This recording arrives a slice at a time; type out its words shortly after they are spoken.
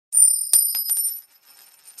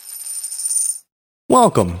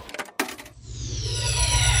Welcome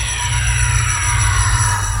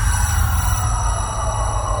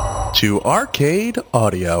to Arcade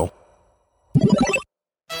Audio.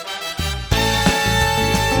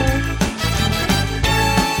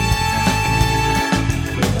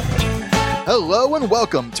 Hello and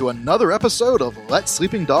welcome to another episode of Let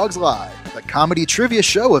Sleeping Dogs Lie, the comedy trivia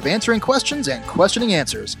show of answering questions and questioning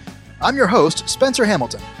answers. I'm your host, Spencer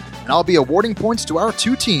Hamilton, and I'll be awarding points to our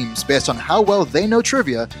two teams based on how well they know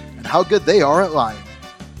trivia and how good they are at lying.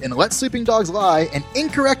 In Let Sleeping Dogs Lie, an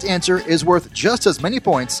incorrect answer is worth just as many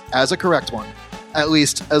points as a correct one. At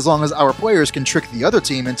least, as long as our players can trick the other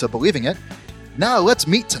team into believing it. Now let's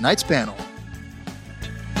meet tonight's panel.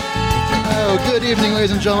 Oh, good evening,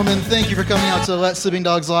 ladies and gentlemen. Thank you for coming out to Let Sleeping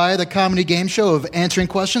Dogs Lie, the comedy game show of answering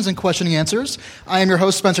questions and questioning answers. I am your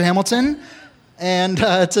host, Spencer Hamilton, and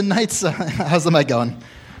tonight's... how's the mic going?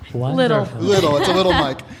 Little. It's a little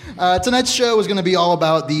mic. Tonight's show is going to be all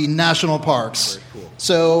about the national parks. Very cool.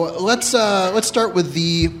 So let's start with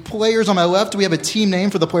the players on my left. Do we have a team name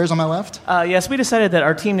for the players on my left? Yes, we decided that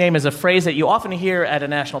our team name is a phrase that you often hear at a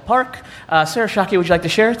national park. Sarah Shockey, would you like to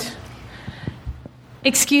share it?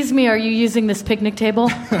 Excuse me, are you using this picnic table?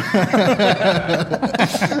 Okay,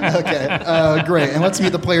 great. And let's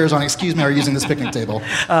meet the players on Excuse Me, are you using this picnic table?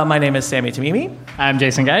 My name is Sammy Tamimi. I'm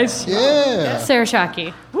Jason Geis. Yeah. Sarah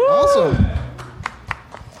Shockey. Awesome.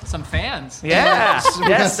 Some fans. Yeah.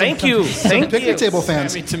 Yes, thank you. Thank Picnic you. table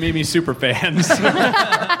fans. Sammy Tamimi super fans.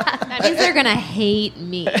 That means they're going to hate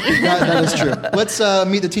me. That is true. Let's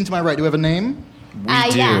meet the team to my right. Do we have a name? We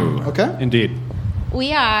do. Yeah. Okay. Indeed.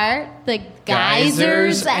 We are the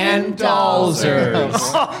Geysers and Dollzers.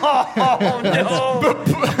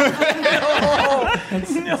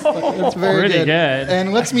 That's very Pretty good.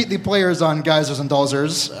 And let's meet the players on Geysers and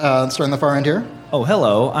Dollzers. Starting on the far end here. Oh,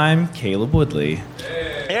 hello. I'm Caleb Woodley.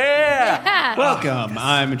 Yeah. Welcome.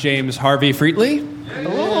 I'm James Harvey Freetley.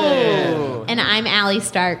 And I'm Allie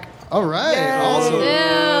Stark. All right. Awesome. Ooh.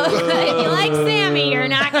 If you like Sammy, you're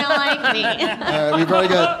not going to like me. We've already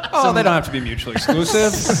got Oh, they don't have to be mutually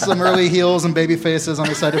exclusive. some early heels and baby faces. I'm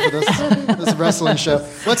excited for this wrestling show.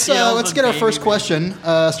 Let's get our first question,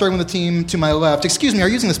 starting with the team to my left. Excuse me, are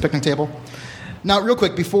you using this picnic table? Now, real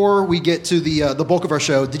quick, before we get to the bulk of our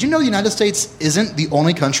show, did you know the United States isn't the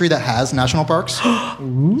only country that has national parks?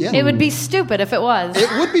 Yeah. It would be stupid if it was. It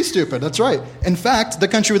would be stupid, that's right. In fact, the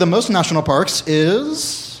country with the most national parks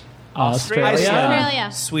is... Australia.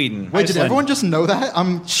 Sweden. Wait, did everyone just know that?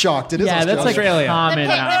 I'm shocked. It is Yeah, Australia. that's like Australia. common.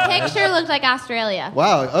 The picture looked like Australia.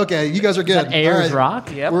 Wow, okay, you guys are good. Is that Ayers All right.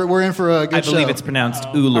 Rock? Yep. We're in for a good I believe show. it's pronounced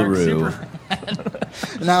Uluru.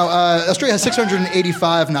 Now, Australia has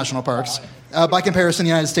 685 national parks. By comparison, the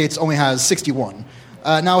United States only has 61.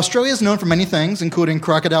 Now, Australia is known for many things, including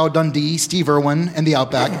Crocodile Dundee, Steve Irwin, and the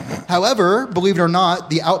Outback. However, believe it or not,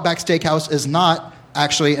 the Outback Steakhouse is not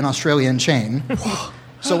actually an Australian chain.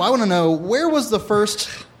 So I want to know, where was the first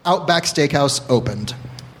Outback Steakhouse opened?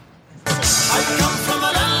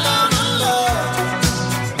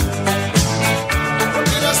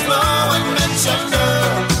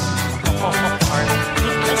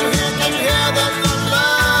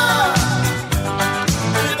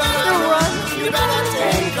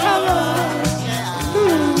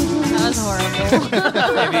 That was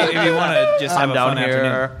horrible. If you want to just have I'm a down fun here.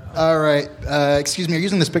 afternoon. All right, excuse me, are you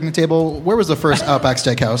using this picnic table? Where was the first Outback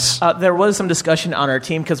Steakhouse? There was some discussion on our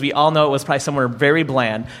team because we all know it was probably somewhere very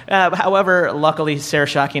bland. However, luckily, Sarah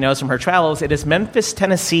Shockey knows from her travels, it is Memphis,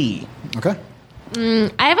 Tennessee. Okay.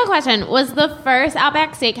 I have a question. Was the first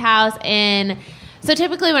Outback Steakhouse in... So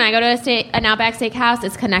typically when I go to an Outback Steakhouse,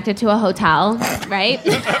 it's connected to a hotel, right?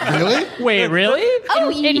 Really? Wait, really?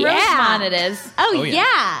 Oh, In Rosemont it is. Oh,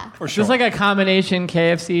 yeah. For sure. It's like a combination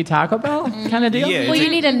KFC Taco Bell kind of deal? Yeah, Well, it's you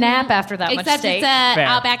a- need a nap after that much Except steak. it's a Fair.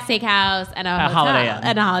 Outback Steakhouse and a hotel. Holiday Inn.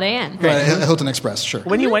 And a Holiday Inn. Right, Hilton Express, sure.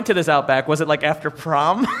 When you went to this Outback, was it like after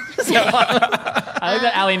prom? I like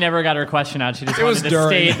that Allie never got her question out. She just wanted to during.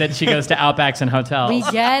 state that she goes to Outbacks and hotels. We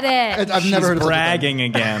get it. I've never heard of such a thing. Bragging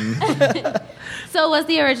again. So was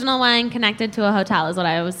the original one connected to a hotel is what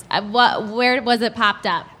I was... where was it popped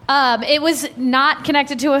up? It was not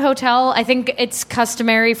connected to a hotel. I think it's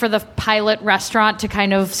customary for the pilot restaurant to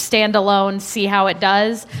kind of stand alone, see how it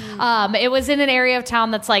does. It was in an area of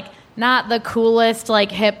town that's like not the coolest,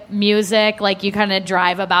 like hip music. Like you kind of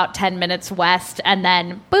drive about 10 minutes west and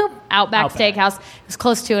then boom, Outback Steakhouse. It was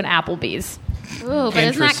close to an Applebee's. Ooh, but isn't that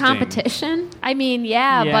Interesting. competition? I mean,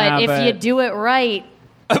 yeah, Yeah, but if you but- do it right,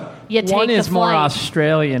 you take One the is more flight.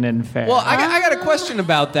 Australian and fair. Well, I got a question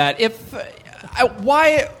about that. If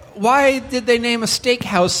why did they name a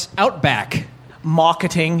steakhouse Outback?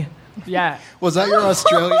 Marketing. Yeah. Was that your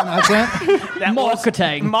Australian accent?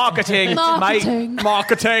 Marketing. Marketing. Marketing. Mate.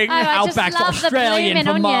 Marketing. I just Outback's love the Australian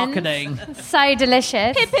flaming for onions. marketing. So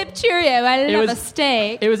delicious. Hip hip cheerio! I love was- a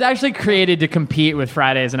steak. It was actually created to compete with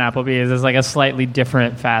Fridays and Applebee's as like a slightly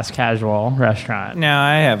different fast casual restaurant. Now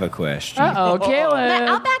I have a question. Uh-oh, The Caleb.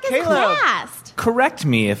 Outback is Caleb. classed. Correct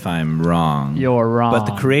me if I'm wrong. You're wrong. But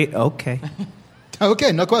the okay.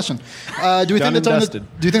 Okay, no question. Do you think Done and they're dusted.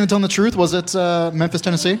 telling the truth? Was it Memphis,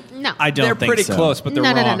 Tennessee? No. I don't They're think pretty so. close, but they're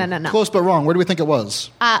no, no, wrong. no, no, no, no. Close but wrong. Where do we think it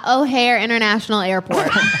was? O'Hare International Airport.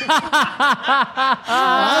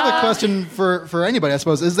 I have a question for anybody, I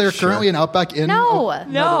suppose. Is there currently an Outback in? No.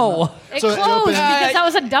 No. It So it closed opened- because that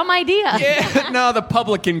was a dumb idea. Yeah, no, the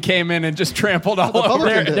publican came in and just trampled all over.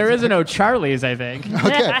 publican did. There is an O'Charlie's, I think.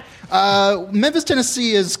 Okay. Memphis,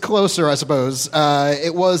 Tennessee is closer, I suppose.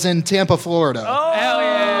 It was in Tampa, Florida. Oh, hell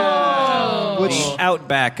yeah! Which,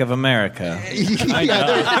 Outback of America.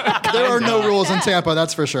 there are no rules in Tampa,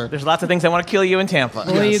 that's for sure. There's lots of things that want to kill you in Tampa.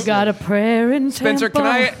 Well, you got a prayer in Spencer,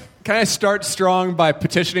 Tampa. can I start strong by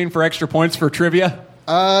petitioning for extra points for trivia?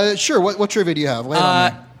 Sure. What trivia do you have? Lay it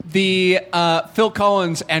on me. The Phil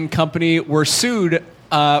Collins and company were sued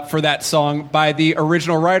for that song by the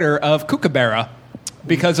original writer of Kookaburra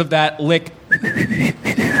because of that lick.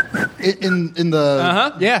 In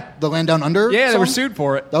the Yeah. the Land Down Under. Yeah, they were song? sued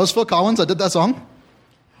for it. That was Phil Collins that did that song.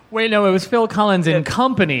 Wait, no, it was Phil Collins and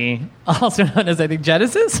Company, also known as, I think,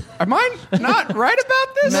 Genesis? Am I not right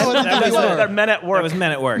about this? No, I don't think you They're are. men at That work. was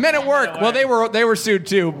Men at Work. Men at Work. Well, they were sued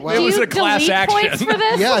too. Do It was you a class delete action. points for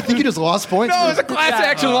this? Yeah, I think you just lost points. No, it was a class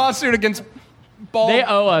action lawsuit against bald They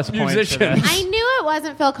owe us points for musicians. this. I knew it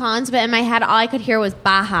wasn't Phil Collins, but in my head, all I could hear was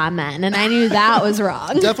Baja Men, and I knew that was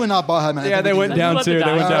wrong. Definitely not Baja Man. I Yeah, think they we went did down Let the too. They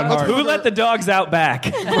went dogs down out. hard. Who let the dogs out back?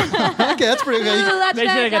 that. Okay, that's pretty good. Let's They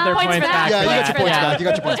should get their Points points for back. that. Yeah, you for got that. your points back. You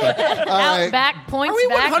got your points back. All right. Outback points Are we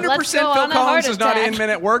back. 100% Let's go Phil on a heart Collins is not attack. in Men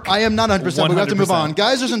at Work? I am not 100%, but we have to move 100%. on.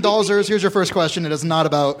 Geysers and Dalzers, here's your first question. It is not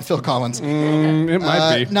about Phil Collins. It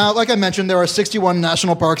might be. Now, like I mentioned, there are 61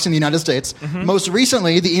 national parks in the United States. Most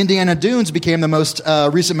recently, the Indiana Dunes became the most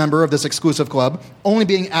recent member of this exclusive club, only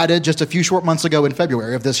being added just a few short months ago in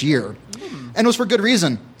February of this year. And it was for good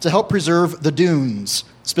reason, to help preserve the dunes,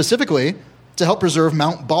 specifically to help preserve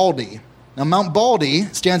Mount Baldy. Now, Mount Baldy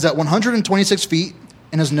stands at 126 feet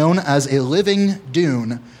and is known as a living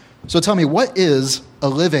dune. So tell me, what is a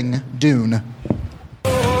living dune?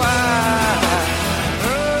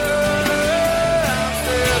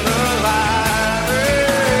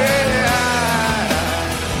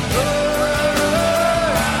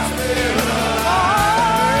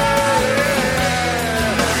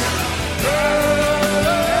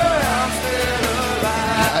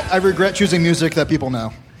 I regret choosing music that people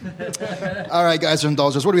know. All right, guys and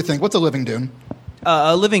Dalzers, what do we think? What's a living dune?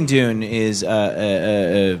 A living dune is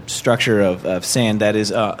a structure of sand that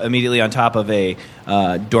is immediately on top of a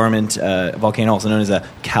dormant volcano, also known as a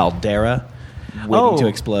caldera, waiting to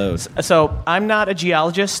explode. So I'm not a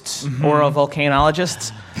geologist or a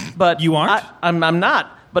volcanologist, but You aren't? I'm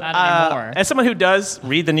not. But Not anymore. as someone who does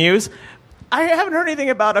read the news, I haven't heard anything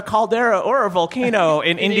about a caldera or a volcano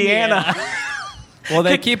in Indiana. Well,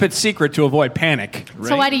 they keep it secret to avoid panic.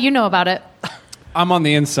 So why do you know about it? I'm on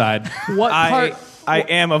the inside. What part? I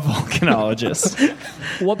am a volcanologist.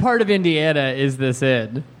 What part of Indiana is this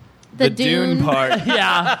in? The dune dune part.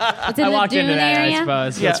 Yeah, It's in I the walked dune into that, area? I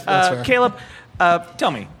suppose. Yeah, fair. Caleb,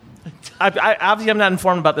 Tell me. obviously I'm not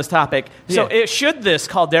informed about this topic. So should this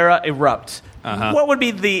caldera erupt, what would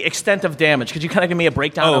be the extent of damage? Could you kind of give me a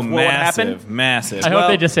breakdown of what would happen? massive. I hope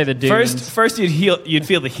they just say the dunes. First you'd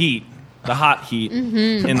feel the heat, the hot heat,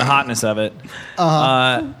 in the hotness of it.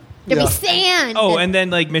 There'd be sand. Oh, and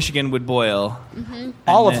then like Michigan would boil.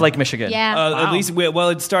 All of then- Lake Michigan. yeah. At least,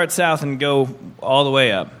 it'd start south and go all the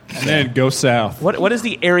way up. And then go south. What is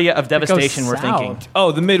the area of devastation we're south. thinking?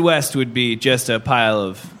 Oh, the Midwest would be just a pile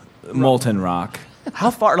of molten rock.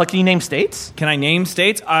 How far? Like, can you name states? Can I name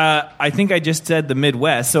states? I think I just said the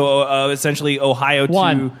Midwest. So essentially Ohio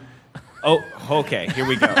One. to... Oh, okay. Here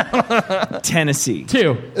we go. Tennessee.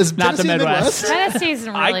 2. Is Not the Tennessee Midwest. Tennessee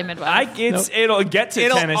isn't really Midwest. It'll get to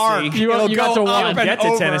It'll Tennessee. arc. You It'll got go to up one. and Get to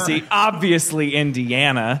over. Tennessee. Obviously,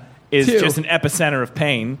 Indiana is 2. just an epicenter of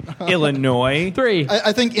pain. Illinois. 3.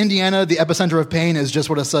 I think Indiana, the epicenter of pain, is just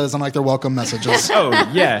what it says on like their welcome messages. Oh,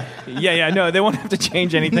 yeah. No, they won't have to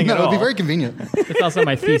change anything No, at it all. would be very convenient. It's also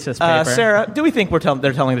my thesis paper. Sarah, do we think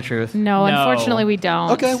they're telling the truth? No, No. unfortunately, we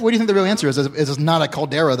don't. Okay, what do you think the real answer is? Is it not a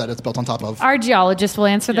caldera that it's built on top of? Our geologist will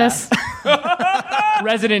answer this.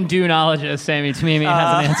 Resident dunologist Sammy Tamimi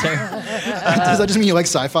has an answer. Does that just mean you like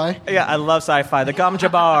sci-fi? Yeah, I love sci-fi. The Gom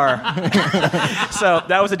Jabbar. So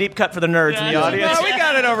that was a deep cut for the nerds in the audience. No, we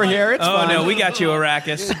got it over here. It's fine. no, we got you,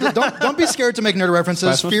 Arrakis. Don't be scared to make nerd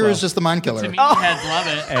references. Fear is just the mind killer. Heads love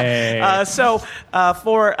it.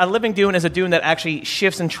 For a living dune is a dune that actually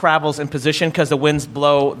shifts and travels in position because the winds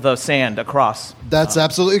blow the sand across. That's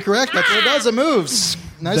absolutely correct. That's what it does. It moves.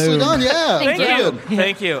 Nicely done. Yeah. Thank Very you. good.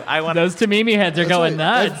 Thank you. I want Those Tamimi heads are going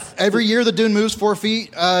nuts. Every year the dune moves 4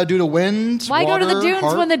 feet due to wind. Why water, go to the dunes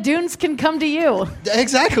heart. when the dunes can come to you?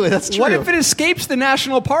 Exactly. That's true. What if it escapes the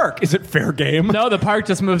national park? Is it fair game? No, the park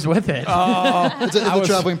just moves with it. It's a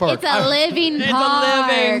traveling park. It's a living It's park. a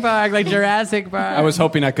living park, like Jurassic Park. I was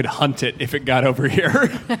hoping I could hunt it if it got over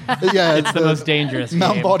here. Yeah, It's the most dangerous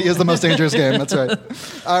Mount game. Baldy is the most dangerous game. That's right.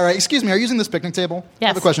 All right. Excuse me. Are you using this picnic table? I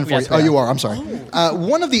have a Yes. question for Yes, you. we Oh, are. you are. I'm sorry.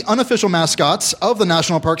 One of the unofficial mascots of the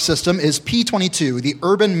national park system is P22, the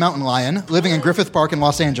urban mountain lion, living in Griffith Park in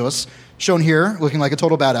Los Angeles. Shown here, looking like a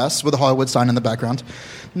total badass with a Hollywood sign in the background.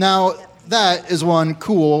 Now, that is one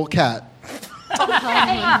cool cat.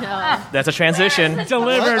 that's a transition. Delivered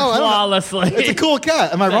Oh, I don't know. flawlessly. It's a cool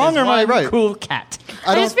cat. Am I That wrong is or am I one right? Cool cat.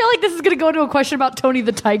 I just feel like this is going to go into a question about Tony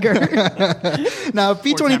the Tiger. Now,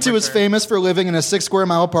 P22 is famous for living in a 6 square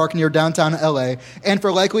mile park near downtown LA and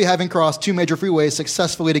for likely having crossed 2 major freeways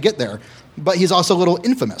successfully to get there. But he's also a little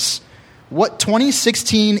infamous. What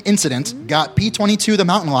 2016 incident got P22 the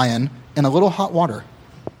mountain lion in a little hot water?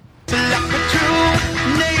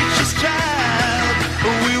 Nature's child,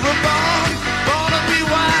 we were born to be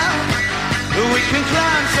wild. We can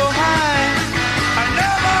climb so high. I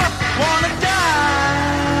never wanna die.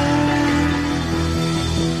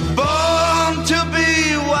 Born to be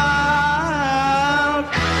wild.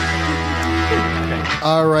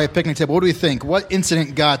 All right, picnic table. What do we think? What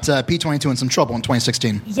incident got P22 in some trouble in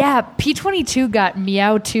 2016? Yeah, P22 got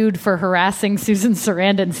meow-tooed for harassing Susan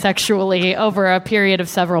Sarandon sexually over a period of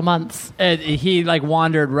several months. He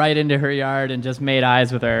wandered right into her yard and just made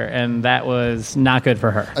eyes with her, and that was not good for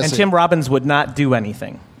her. I And see. Tim Robbins would not do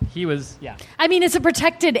anything. He was, yeah. I mean, it's a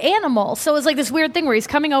protected animal. So it's like this weird thing where he's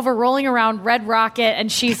coming over, rolling around Red Rocket,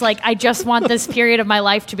 and she's like, I just want this period of my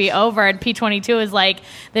life to be over. And P22 is like,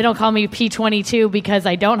 they don't call me P22 because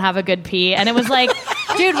I don't have a good pee. And it was like,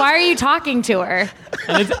 dude, why are you talking to her?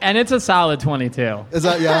 And it's a solid 22. Is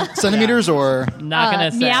that, yeah, centimeters or Not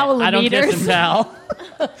going to say. I don't kiss meow-millimeters. and tell.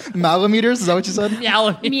 millimeters? Is that what you said?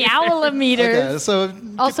 Meowlimeters. Okay, so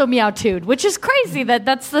Also meow-tooed, which is crazy that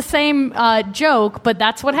that's the same joke, but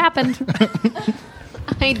that's what happened.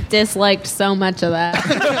 I disliked so much of that.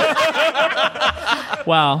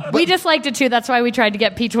 Well, We disliked it too. That's why we tried to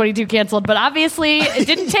get P22 canceled. But obviously, it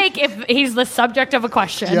didn't take if he's the subject of a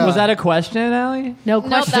question. Yeah. was that a question, Allie? No Nope,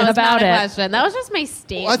 question that was about not a it. question. That was just my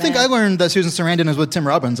statement. I think I learned that Susan Sarandon is with Tim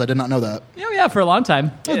Robbins. I did not know that. Yeah, for a long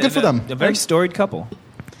time. Oh, good for them. A very storied couple.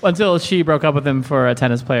 Until she broke up with him for a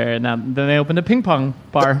tennis player, and then they opened a ping pong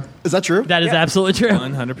bar. Is that true? That is absolutely true.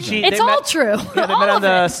 100%. It's all true. Yeah, they met on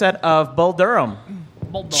the set of Bull Durham.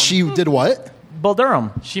 She did what? Bull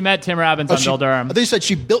Durham. She met Tim Robbins on She- Bill I Durham. thought you said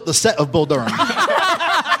she built the set of Bull Durham.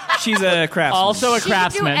 She's a craftsman. Also a She could do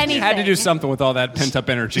craftsman. anything. Had to do something with all that pent up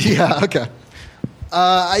energy. Yeah, okay.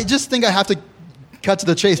 I just think I have to cut to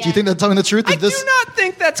the chase. Do you think they're telling the truth? I Is this, do not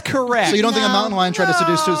think that's correct. so you don't think a mountain lion tried to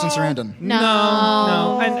seduce Susan Sarandon?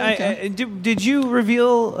 No. And did you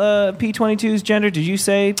reveal P22's gender? Did you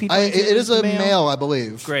say P22? It is a male, I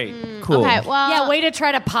believe. Great. Cool. Okay, well, Yeah, way to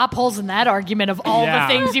try to pop holes in that argument of all Yeah.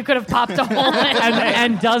 the things you could have popped a hole in.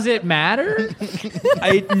 And does it matter?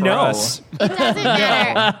 I know. it doesn't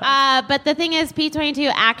matter. But the thing is,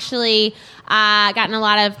 P22 actually got in a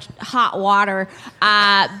lot of hot water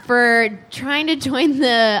for trying to join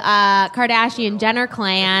the Kardashian Jenner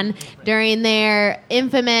clan during their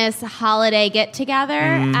infamous holiday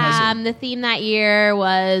get-together. The theme that year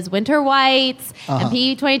was winter whites, and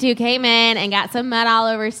P22 came in and got some mud all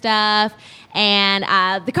over stuff. And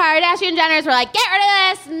the Kardashian Jenners were like, get rid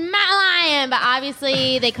of this mountain lion. But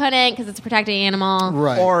obviously they couldn't because it's a protected animal.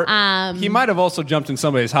 Right. Or Um, he might have also jumped in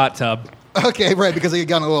somebody's hot tub. Okay, right, because he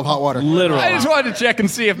got in a little hot water. Literally. I just wanted to check and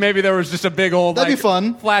see if maybe there was just a big old That'd be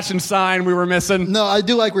fun. flashing sign we were missing. No, I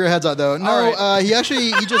do like where your head's at, though. No, All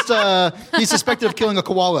right. he's suspected of killing a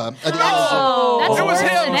koala at the end of the zoo. That's It was worse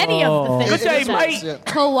him. than any of the things. It is you worse, said.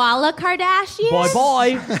 yeah. Koala Kardashian?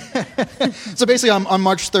 Bye. So basically, on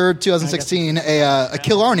March 3rd, 2016, a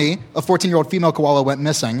Killarney, a 14-year-old female koala, went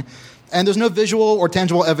missing. And there's no visual or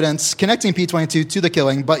tangible evidence connecting P22 to the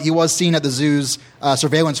killing, but he was seen at the zoo's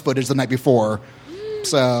surveillance footage the night before.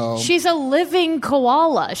 So, She's a living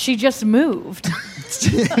koala. She just moved.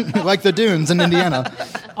 like the dunes in Indiana.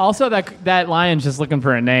 Also, that lion's just looking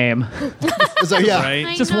for a name. So, yeah. Right?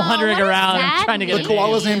 I Just know, wandering what does around that trying to get The a mean?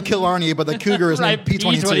 koala's named Killarney, but the cougar is Right, named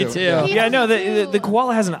P-22. P-22. Yeah. Yeah, no, the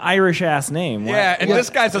koala has an Irish ass name. Why- Yeah, and this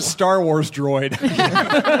guy's a Star Wars droid.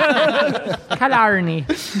 Killarney.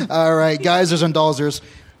 All right, geysers and dalzers.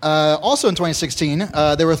 Also in 2016,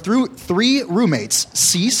 there were three roommates,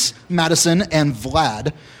 Cease, Madison, and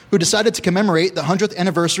Vlad, who decided to commemorate the 100th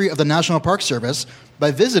anniversary of the National Park Service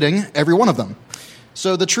by visiting every one of them.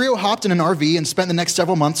 So the trio hopped in an RV and spent the next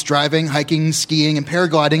several months driving, hiking, skiing, and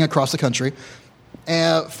paragliding across the country.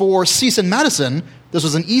 For Cease and Madison, this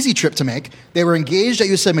was an easy trip to make. They were engaged at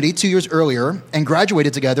Yosemite 2 years earlier and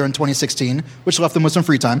graduated together in 2016, which left them with some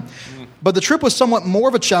free time. But the trip was somewhat more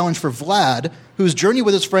of a challenge for Vlad, whose journey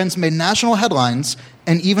with his friends made national headlines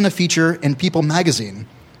and even a feature in People magazine.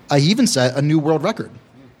 He even set a new world record.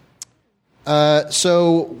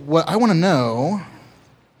 So what I want to know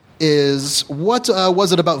is, what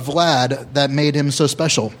was it about Vlad that made him so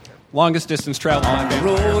special? Longest distance travel. On the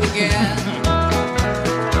road again,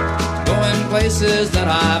 going places that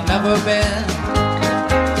I've never been,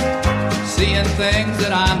 seeing things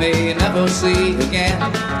that I may never see again.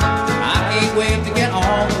 I can't wait to get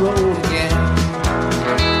on the road again.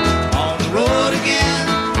 On the road again,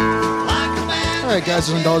 like a man. All right, guys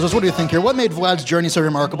and dollars, what do you think here? What made Vlad's journey so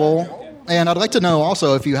remarkable? And I'd like to know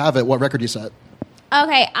also, if you have it, what record you set.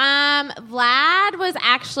 Okay, Vlad was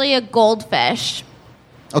actually a goldfish.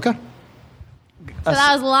 Okay. So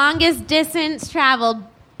that was longest distance traveled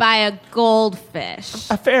by a goldfish.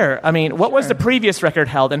 Fair. I mean, what was the previous record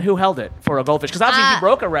held, and who held it for a goldfish? Because obviously he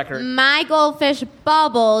broke a record. My goldfish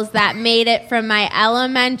Bubbles that made it from my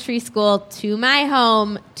elementary school to my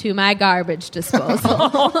home to my garbage disposal.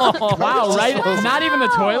 Wow, right? Not even the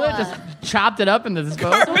toilet? Just chopped it up in the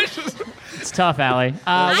disposal? It's tough, Allie.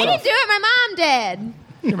 I didn't do it, my mom did.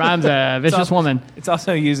 Your mom's a vicious woman. It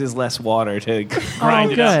also uses less water to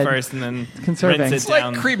grind it up good. first and then Conserving. rinse it It's like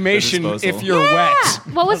down cremation the disposal. if you're wet.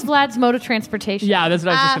 What was Vlad's mode of transportation? Yeah, that's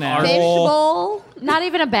what I was just going to ask. Fish bowl. Not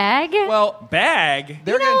even a bag? Well, Bag?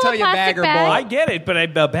 they're You going know, to tell a you bag plastic or bag. bowl. I get it, but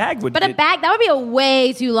a bag would But a get- bag, that would be a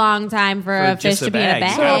way too long time for a fish just a to be in a bag.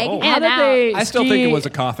 bag. So, How In did and out. they I still ski- think it was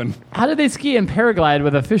a coffin. How did they ski and paraglide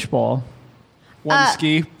with a fishbowl? One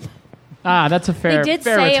ski. Ah, that's a fair They did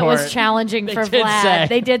fair say retort. it was challenging They for did Vlad. say.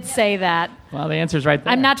 They did say that. Well, the answer's right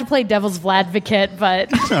there. I'm not to play devil's Vladvocate, but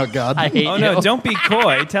Oh, God. I hate Oh, you. no, don't be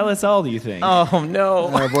coy. Tell us all you think. Oh,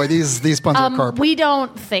 no. Oh, boy, these puns are carp. we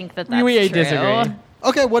don't think that that's We true. disagree.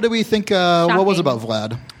 Okay, what do we think, what was Shocking. about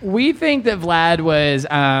Vlad? We think that Vlad was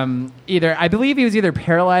I believe he was either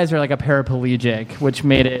paralyzed or like a paraplegic, which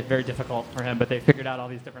made it very difficult for him, but they figured out all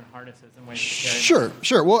these different harnesses and ways to carry him.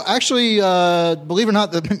 Sure. Well, actually, believe it or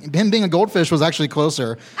not, him being a goldfish was actually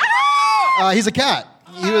closer. He's a cat.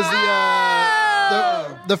 He was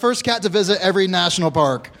the first cat to visit every national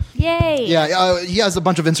park. Yay. Yeah, he has a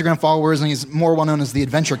bunch of Instagram followers, and he's more well known as the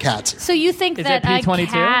Adventure Cat. So you think Is that it a P22?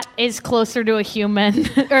 cat is closer to a human,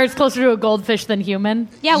 or is closer to a goldfish than human?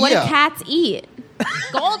 Yeah, what Yeah. do cats eat?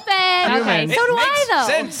 Goldfish. Okay, so do I, though.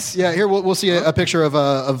 Sense. Yeah, here we'll see a picture of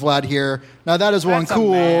Vlad here. Now that is one That's a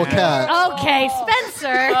cool man. cat. Okay,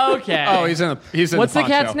 Spencer. Okay. Oh, he's in What's the poncho.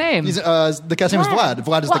 cat's name? He's the cat's name is Vlad.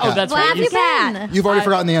 Vlad is the Oh, cat. that's Vlad right. the cat. You've already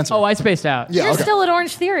forgotten the answer. Oh, I spaced out. yeah. You're Okay. still at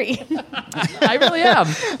Orange Theory. I really am.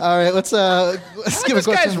 All right. Let's give a This guy's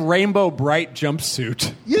question. rainbow bright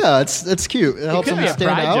jumpsuit. Yeah, it's cute. It helps Could him be a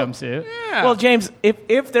stand pride out. jumpsuit. Well, James,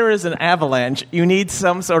 if there is an avalanche, you need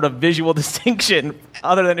some sort of visual distinction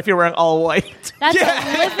other than if you're wearing all white. That's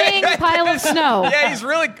a living pile of snow. Yeah, he's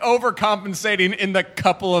really overcompensating in the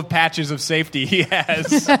couple of patches of safety he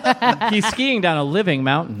has. He's skiing down a living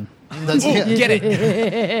mountain. That's, yeah. Get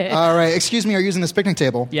it? All right. Excuse me. Are you using this picnic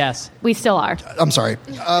table? Yes. We still are. I'm sorry.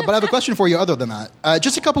 But I have a question for you other than that.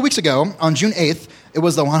 Just a couple weeks ago, on June 8th, it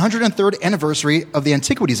was the 103rd anniversary of the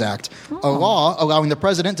Antiquities Act, a law allowing the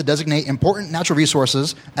president to designate important natural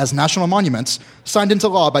resources as national monuments, signed into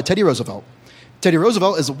law by Teddy Roosevelt. Teddy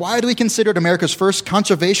Roosevelt is widely considered America's first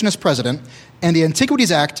conservationist president, and the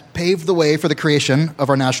Antiquities Act paved the way for the creation of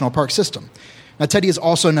our national park system. Now, Teddy is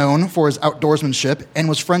also known for his outdoorsmanship and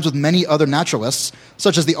was friends with many other naturalists,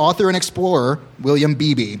 such as the author and explorer William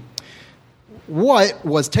Beebe. What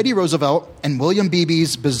was Teddy Roosevelt and William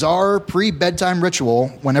Beebe's bizarre pre-bedtime ritual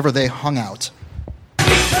whenever they hung out?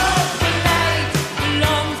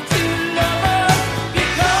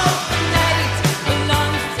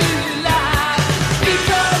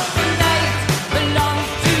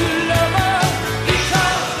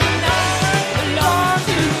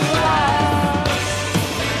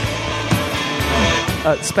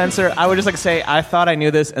 Spencer, I would just like to say I thought I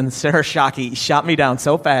knew this, and Sarah Shockey shot me down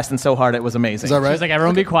so fast and so hard it was amazing. Is that right? She's like,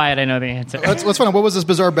 everyone be quiet. I know the answer. Let's find out. What was this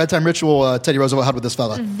bizarre bedtime ritual Teddy Roosevelt had with this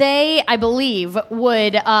fella? They, I believe,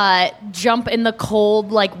 would jump in the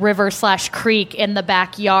cold, like, river/creek in the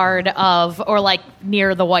backyard of, or like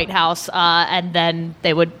near the White House, and then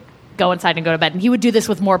they would go inside and go to bed. And he would do this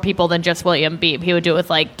with more people than just William Beebe. He would do it with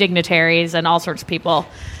like dignitaries and all sorts of people.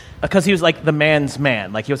 Because he was like the man's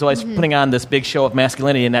man. Like he was always putting on this big show of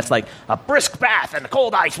masculinity, and that's like a brisk bath and the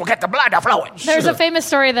cold ice will get the blood flowing. There's a famous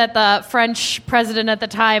story that the French president at the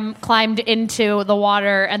time climbed into the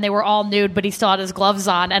water and they were all nude, but he still had his gloves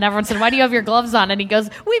on. And everyone said, "Why do you have your gloves on?" And he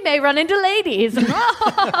goes, "We may run into ladies."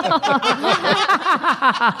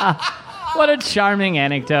 What a charming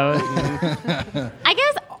anecdote. I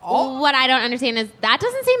guess what I don't understand is that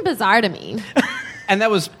doesn't seem bizarre to me. And that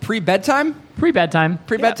was pre-bedtime? Pre-bedtime.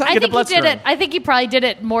 Pre-bedtime? I think he did it. I think he probably did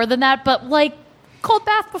it more than that, but like cold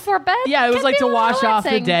bath before bed. Yeah, it was can like be to a little wash off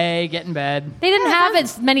the relaxing. day, get in bed. They didn't have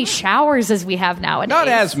as many showers as we have nowadays. Not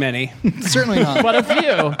as many. Certainly not. But a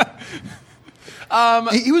few.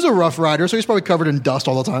 He was a rough rider, so he's probably covered in dust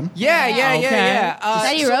all the time. Yeah.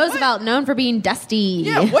 Teddy Roosevelt, known for being dusty.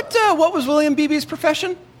 Yeah, what was William Beebe's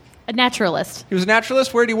profession? A naturalist He was a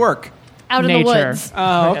naturalist. Where did he work? out in the Nature. woods.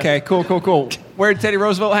 Oh, okay. Cool. Where did Teddy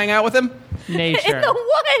Roosevelt hang out with him? Nature. In the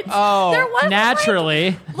woods. Oh. There was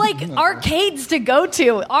Naturally. like arcades to go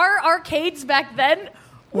to. Our arcades back then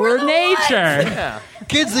We're the nature. woods.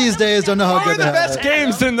 Kids these days don't know how What were good the they best are.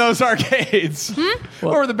 games in those arcades?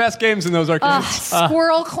 What were the best games in those arcades?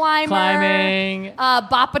 Squirrel climber, Climbing.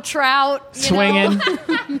 Bop a trout, you Swinging. know?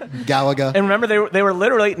 Galaga. And remember, they were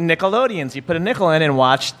literally Nickelodeons. You put a nickel in and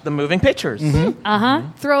watched the moving pictures.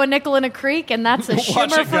 Throw a nickel in a creek, and that's a Watch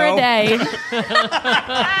shimmer it for go. a day.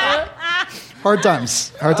 Hard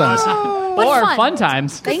times. Hard times. But Or fun. fun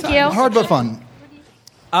times. Thank you. Hard but fun.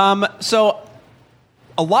 So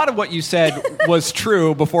a lot of what you said was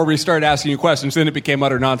true before we started asking you questions. Then it became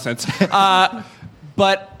utter nonsense.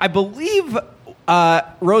 But I believe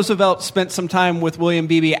Roosevelt spent some time with William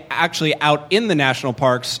Beebe actually out in the national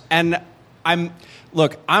parks. And I'm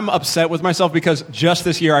upset with myself because just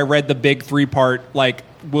this year I read the big 3-part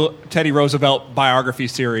Teddy Roosevelt biography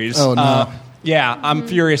series. Oh, no. Yeah, I'm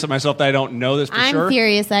furious at myself that I don't know this for I'm sure.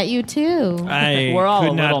 furious at you, too. I We're all a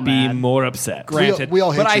could little not be mad. more upset. Granted, We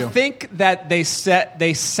all hate but you. I think that they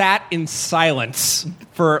sat in silence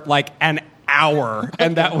for like an hour,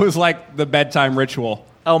 and that was like the bedtime ritual.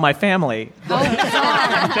 Oh, my family.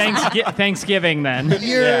 Thanksgiving then.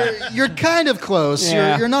 You're kind of close.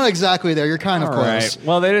 Yeah. You're not exactly there. You're kind of All close. right.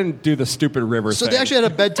 Well, they didn't do the stupid river So thing. they actually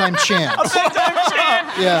had a bedtime chant.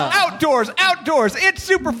 Yeah. outdoors. It's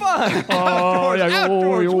super fun.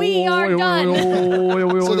 Outdoors. We are done.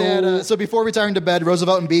 So they had. So before retiring to bed,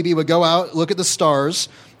 Roosevelt and Beebe would go out, look at the stars,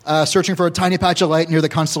 searching for a tiny patch of light near the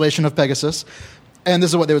constellation of Pegasus. And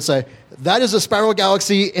this is what they would say: "That is a spiral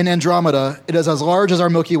galaxy in Andromeda. It is as large as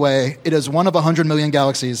our Milky Way. It is one of 100 million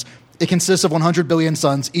galaxies. It consists of 100 billion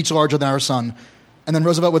suns, each larger than our sun." And then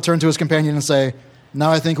Roosevelt would turn to his companion and say,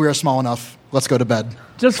 "Now I think we are small enough. Let's go to bed."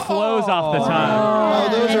 Just flows off the tongue. Oh,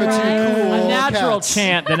 those are two cool A natural cats.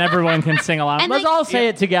 chant that everyone can sing along. And Let's like- all say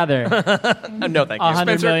it together. No, thank you.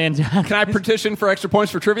 100 Spencer, million times. Can I petition for extra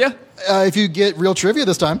points for trivia? If you get real trivia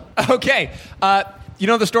this time. Okay. You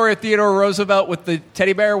know the story of Theodore Roosevelt with the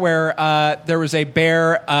teddy bear where there was a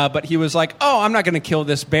bear, but he was like, oh, I'm not going to kill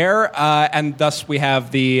this bear. And thus we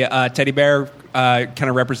have the teddy bear kind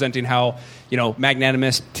of representing how,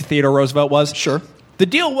 magnanimous Theodore Roosevelt was. Sure. The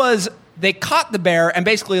deal was they caught the bear and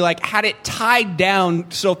basically had it tied down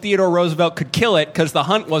so Theodore Roosevelt could kill it because the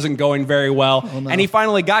hunt wasn't going very well. Oh, no. And he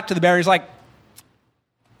finally got to the bear. He's like,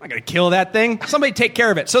 I'm not going to kill that thing. Somebody take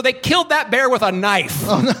care of it. So they killed that bear with a knife.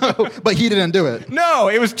 But he didn't do it. No,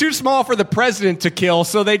 it was too small for the president to kill,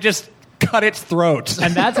 so they just cut its throat.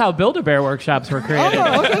 And that's how Build-A-Bear workshops were created.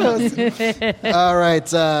 All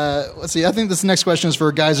right. Let's see. I think this next question is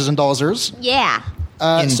for Geysers and Dalzers. Yeah.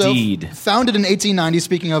 Indeed. So, founded in 1890.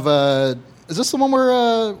 Speaking of, is this the one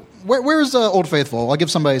where's Old Faithful? I'll give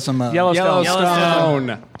somebody some.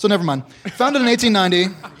 Yellowstone. So never mind. Founded in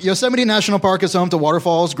 1890, Yosemite National Park is home to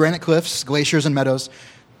waterfalls, granite cliffs, glaciers, and meadows.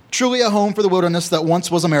 Truly a home for the wilderness that once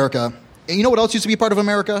was America. And you know what else used to be part of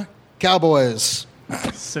America? Cowboys.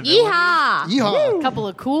 Yeehaw. Yeehaw. A couple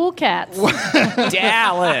of cool cats.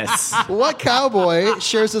 Dallas. What cowboy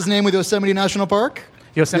shares his name with Yosemite National Park?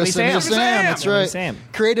 Yosemite Sam. That's right. Sam.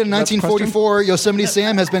 Created in 1944, Yosemite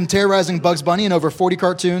Sam has been terrorizing Bugs Bunny in over 40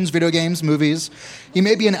 cartoons, video games, movies. He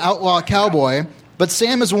may be an outlaw cowboy, but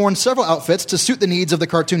Sam has worn several outfits to suit the needs of the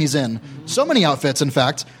cartoon he's in. So many outfits, in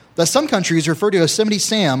fact, that some countries refer to Yosemite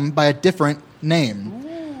Sam by a different name.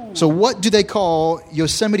 So what do they call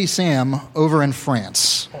Yosemite Sam over in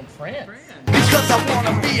France? Because I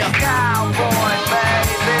wanna be a cowboy,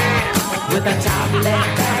 baby. With a top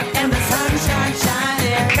left back and the sunshine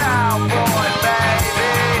shining. Cowboy,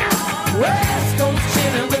 baby. West Coast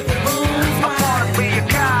chillin' with the blues. I wanna be a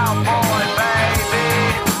cowboy,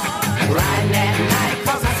 baby. Riding at night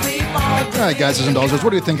 'cause I sleep all day. All right, guys and dolls, what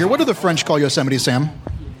do you think here? What do the French call Yosemite Sam?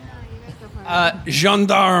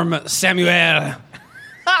 Gendarme Samuel.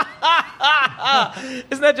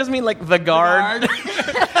 Doesn't that just mean like the guard?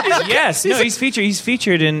 Yes, no, he's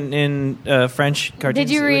featured in French cartoons.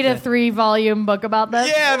 Did you read a 3-volume book about this?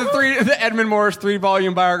 Yeah, the Edmund Morris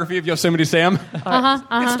 3-volume biography of Yosemite Sam.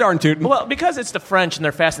 It's darn tootin'. Well, because it's the French and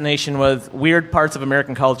their fascination with weird parts of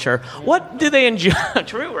American culture, what do they enjoy?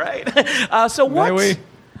 True, right? So what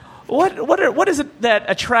is it that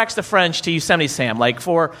attracts the French to Yosemite Sam? Like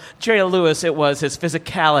for Jerry Lewis, it was his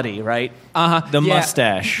physicality, right? The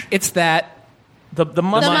mustache. It's that. The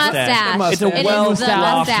mustache. It's a It is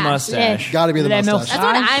well-soft the mustache. Got to be the mustache. That's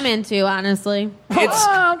what I'm into, honestly.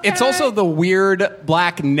 It's also the weird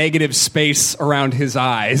black negative space around his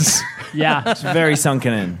eyes. Yeah. It's very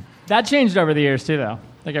sunken in. That changed over the years, too, though.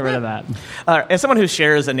 They got rid of that. As someone who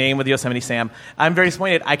shares a name with Yosemite Sam, I'm very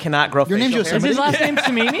disappointed I cannot grow Your name's facial hair. Is his last name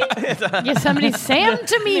Tamimi? Yosemite Sam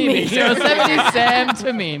to Mimi. Yosemite Sam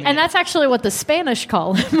Tamimi. And that's actually what the Spanish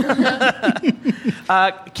call him.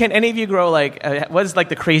 Can any of you grow what is like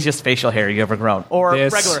the craziest facial hair you ever grown? Or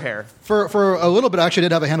This. regular hair? For a little bit, I actually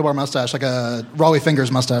did have a handlebar mustache, like a Raleigh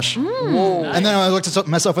Fingers mustache. And then I looked at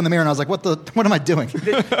myself in the mirror and I was like, what am I doing?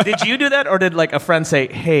 Did you do that, or did like a friend say,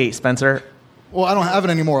 "Hey, Spencer"? Well, I don't have it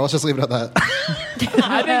anymore. Let's just leave it at that.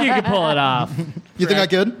 I think you could pull it off. You think I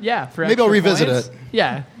could? Yeah. For Maybe I'll extra revisit points. it.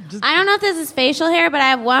 Yeah. Just, I don't know if this is facial hair, but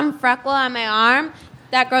I have one freckle on my arm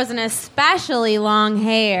that grows an especially long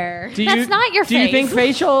hair. That's not your Do you face. think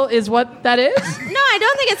facial is what that is? No, I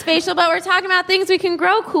don't think it's facial, but we're talking about things we can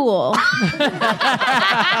grow cool.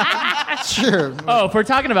 Sure. Oh, if we're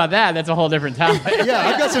talking about that, that's a whole different topic. Yeah,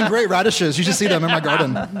 I've got some great radishes. You should see them in my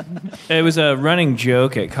garden. It was a running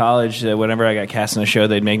joke at college that whenever I got cast in a show,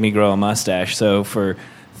 they'd make me grow a mustache. So for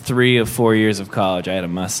 3 of 4 years of college, I had a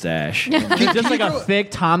mustache. Just like a thick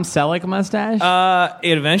Tom Selleck mustache?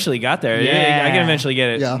 It eventually got there. Yeah. I can eventually get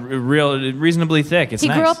it Yeah. reasonably thick. It's He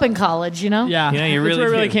nice. grew up in college, you know? Yeah. Yeah, you That's really where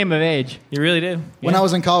it really do. came of age. You really do. When I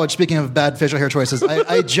was in college, speaking of bad facial hair choices,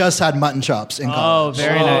 I just had mutton chops in Oh, college.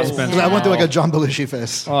 very nice. I went through like a John Belushi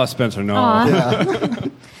face. Oh, Spencer, no.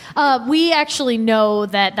 We actually know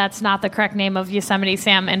that that's not the correct name of Yosemite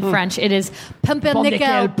Sam in French. It is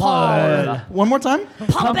Pumpernickel Paul. One more time?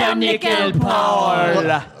 Pumpernickel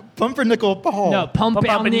Paul. Pumpernickel Paul. No,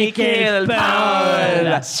 Pumpernickel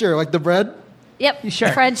Paul. Sure, like the bread? Yep.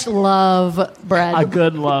 Sure. French love bread. A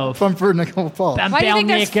good loaf. Pumpernickel Paul. Why do you think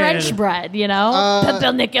there's French bread, you know?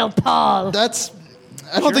 Pumpernickel Paul.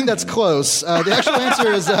 I don't think that's close. The actual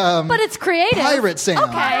answer is But it's creative. Pirate Sam.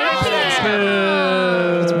 Okay.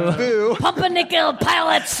 Boo. Pumpernickel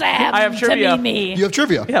Pilot Sam. I have trivia. To me. You have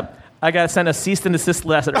trivia. Yep. I got sent a cease and desist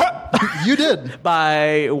letter You did.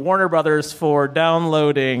 by Warner Brothers for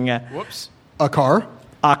downloading A car?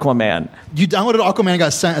 Aquaman You downloaded Aquaman and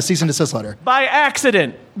got sent a cease and desist letter. by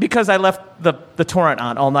accident because I left the torrent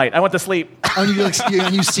on all night. I went to sleep.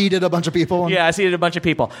 And you seeded a bunch of people? Yeah, I seated a bunch of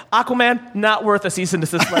people. Aquaman, not worth a cease and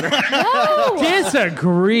desist letter.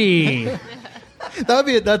 Disagree. That would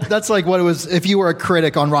be that's like what it was if you were a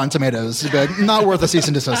critic on Rotten Tomatoes. You'd be like, not worth a cease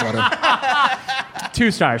and desist letter.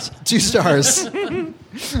 2 stars. 2 stars.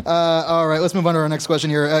 All right, let's move on to our next question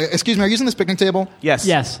here. Excuse me, are you using this picnic table? Yes.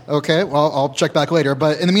 Yes. Okay, well, I'll check back later.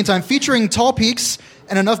 But in the meantime, featuring tall peaks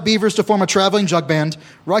and enough beavers to form a traveling jug band,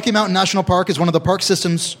 Rocky Mountain National Park is one of the park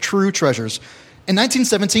system's true treasures. In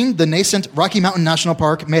 1917, the nascent Rocky Mountain National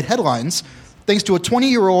Park made headlines thanks to a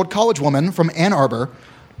 20-year-old college woman from Ann Arbor.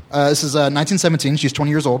 This is 1917. She's 20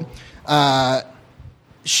 years old.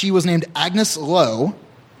 She was named Agnes Lowe,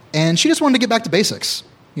 and she just wanted to get back to basics,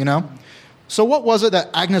 you know? So what was it that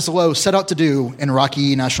Agnes Lowe set out to do in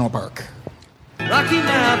Rocky National Park? Rocky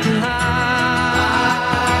Mountain High,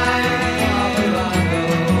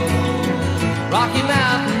 Rocky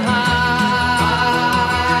Mountain High,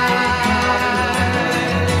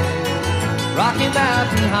 Rocky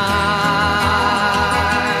Mountain High,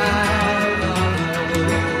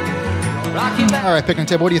 Rocky Mountain All right, picnic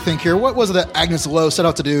table. What do you think here? What was it that Agnes Lowe set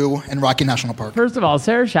out to do in Rocky National Park? First of all,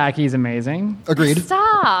 Sarah Shackey's amazing. Agreed.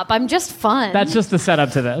 Stop. I'm just fun. That's just the setup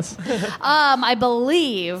to this. I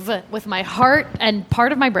believe with my heart and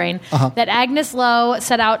part of my brain that Agnes Lowe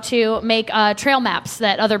set out to make trail maps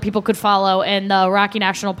that other people could follow in the Rocky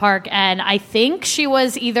National Park. And I think she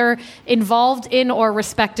was either involved in or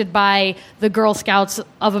respected by the Girl Scouts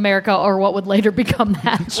of America or what would later become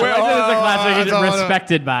that.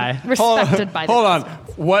 Respected by. Respected by. Hold on.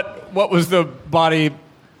 What was the body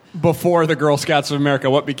before the Girl Scouts of America?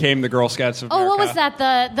 What became the Girl Scouts of America? Oh, what was that?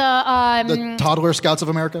 The Toddler Scouts of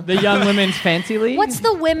America? The Young Women's Fancy League? What's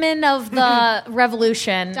the women of the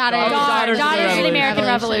Revolution? Daughters of the American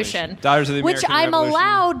Revolution. Daughters of the Which American I'm Revolution.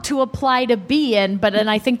 allowed to apply to be in, but then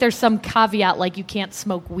I think there's some caveat like you can't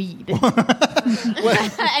smoke weed.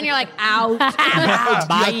 And you're like, out.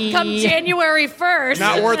 Bye. Come January 1st.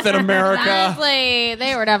 Not worth it, America. Honestly,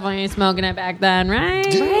 they were definitely smoking it back then, right?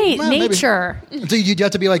 Right, Well, maybe. nature. Do you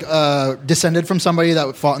have to be like descended from somebody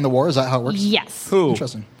that fought in the war? Is that how it works? Yes. Who?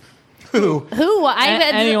 Interesting. Who? Who?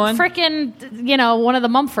 Anyone? Frickin', one of the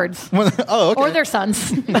Mumfords. Oh, okay. Or their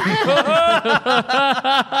sons.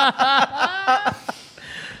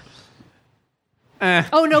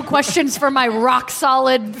 Oh, no questions for my rock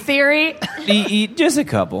solid theory? Just a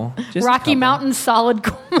couple. Just Rocky Mountain solid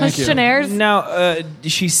questionnaires? Now,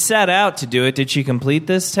 she set out to do it. Did she complete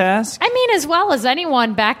this task? I mean, as well as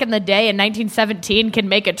anyone back in the day in 1917 can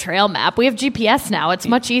make a trail map. We have GPS now. It's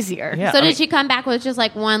much easier. Yeah. So did she come back with just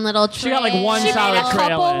like one little trail? She got like one She solid made a trail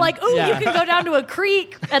couple, in. like, ooh, Yeah. you can go down to a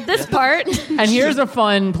creek at this part. And here's a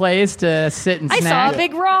fun place to sit and I snack. saw a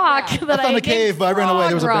big rock that I found a cave, but I ran away.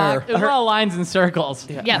 There was a bear. It was all lines and circles.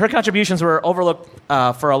 Yeah. Her contributions were overlooked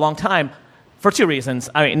for a long time for two reasons.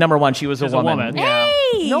 I mean, number one, she was a woman. Yeah.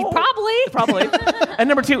 Hey, probably. And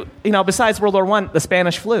number two, besides World War I, the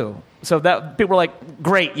Spanish flu. So that people were like,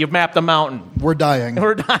 great, you've mapped the mountain. We're dying.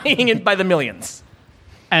 We're dying by the millions.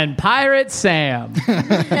 And Pirate Sam.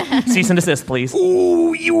 Cease and desist, please.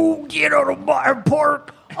 Ooh, you get out of my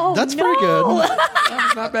park. Oh, That's pretty good.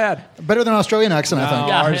 Not bad. Better than an Australian accent, I think.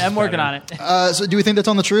 Yeah, ours is I'm working better. on it. So do we think they're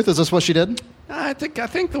telling the truth? Is this what she did? I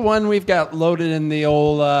think the one we've got loaded in the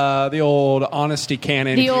old honesty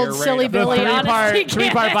cannon. The here, old right silly up- Billy honesty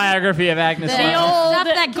Three-part can. biography of Agnes The Lowe. old Stuff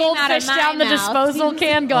that came out of goldfish my down the mouth. disposal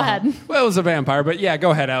can. Go ahead. Well, it was a vampire, but yeah,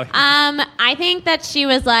 go ahead, Allie. I think that she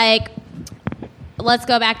was like, let's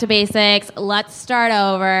go back to basics. Let's start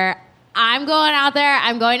over. I'm going out there.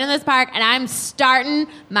 I'm going to this park, and I'm starting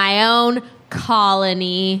my own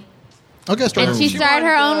colony. Okay, start. And she started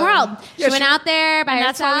her own world. She went out there by And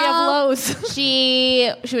herself. that's why we have Lowe's.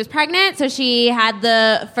 She was pregnant, so she had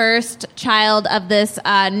the first child of this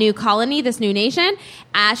new colony, this new nation.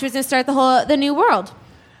 She was going to start the new world.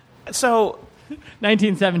 So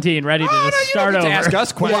 1917, ready to start over. Ask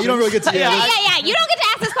us Yeah, questions. you don't really get to. Yeah. You don't get to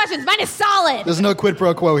ask us questions. Mine is solid. There's no quid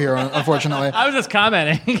pro quo here, unfortunately. I was just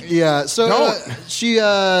commenting. Yeah, so she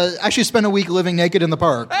actually spent a week living naked in the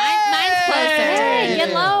park. Mine's closer. Hey,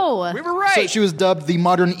 get low. We were right. So she was dubbed the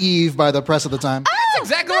modern Eve by the press at the time. That's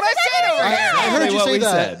exactly what I said over here. I heard you what say we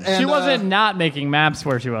that. said. And, She wasn't not making maps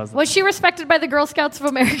where she was. Was she respected by the Girl Scouts of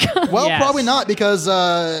America? Well, Yes. probably not because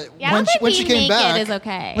I when don't think she being came naked back, is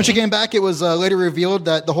okay. when she came back, it was later revealed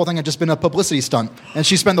that the whole thing had just been a publicity stunt, and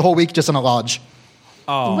she spent the whole week just in a lodge.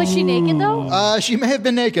 Was she naked though? She may have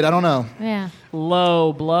been naked. I don't know. Yeah.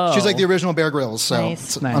 Low blow. She's like the original Bear Grylls, so Nice.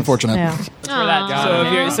 it's Nice. unfortunate. Yeah.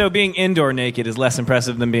 So being indoor naked is less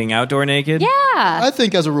impressive than being outdoor naked? Yeah. I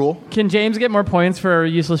think as a rule. Can James get more points for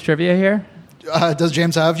useless trivia here? Does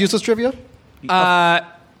James have useless trivia? I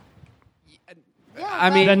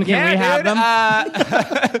mean, Then can we have them?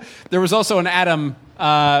 there was also an Adam,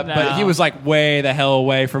 but he was like way the hell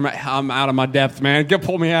away from it. I'm out of my depth, man.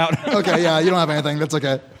 Pull me out. Okay, yeah, you don't have anything. That's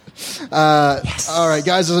okay. All right,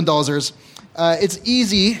 guys and dollsers. It's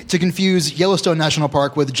easy to confuse Yellowstone National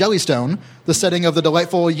Park with Jellystone, the setting of the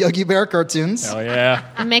delightful Yogi Bear cartoons. Oh yeah.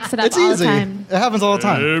 I mix it up It's all easy. the time. It happens all the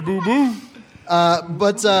time. Hey, boo boo.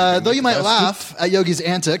 But though you might laugh at Yogi's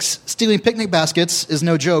antics, stealing picnic baskets is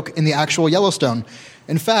no joke in the actual Yellowstone.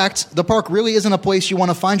 In fact, the park really isn't a place you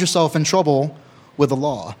want to find yourself in trouble with the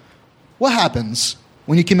law. What happens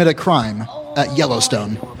when you commit a crime at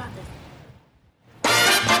Yellowstone?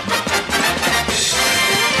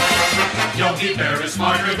 Yogi Bear is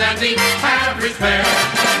smarter than the average bear.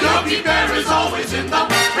 Yogi Bear is always in the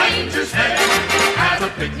ranger's hair. At a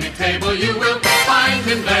picnic table you will find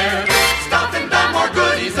him there. Stuffing down more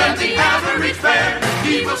goodies than the average bear.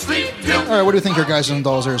 He will sleep till... All right, what do you think here, guys and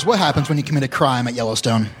dollsers? What happens when you commit a crime at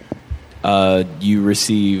Yellowstone? you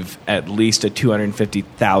receive at least a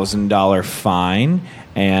 $250,000 fine,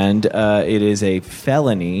 and it is a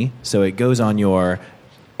felony, so it goes on your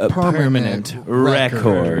permanent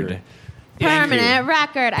record. Permanent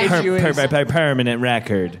record. Permanent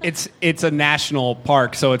record. It's a national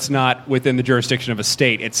park, so it's not within the jurisdiction of a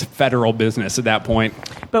state. It's federal business at that point.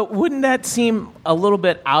 But wouldn't that seem a little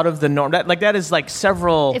bit out of the norm? That is like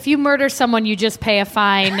several. If you murder someone, you just pay a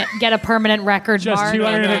fine, get a permanent record Just mark.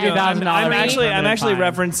 $250,000. I'm actually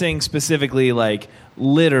referencing specifically like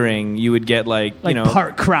littering. You would get like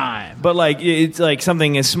park crime. But like it's like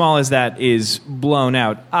something as small as that is blown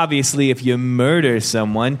out. Obviously, if you murder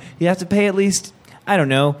someone, you have to pay at least, I don't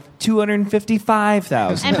know,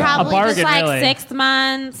 $255,000. And probably bargain, just like really. 6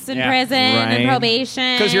 months in Yeah. prison Right. and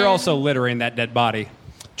probation. Because you're also littering that dead body.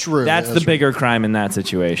 True. That's the true. bigger crime in that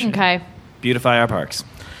situation. Okay. Beautify our parks.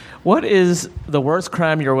 What is the worst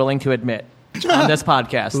crime you're willing to admit on this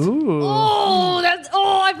podcast?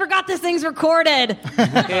 I forgot this thing's recorded.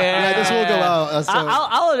 Yeah, this will go out. So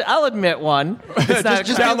I'll admit one. It's not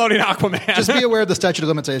just Downloading Aquaman. just be aware of the statute of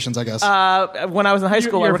limitations, I guess. when I was in high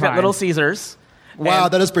school, I You're worked at fine. Little Caesars. wow,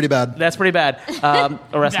 and- that is pretty bad. That's pretty bad.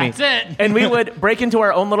 Arrest me. That's it. And we would break into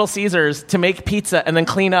our own Little Caesars to make pizza and then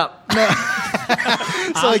clean up.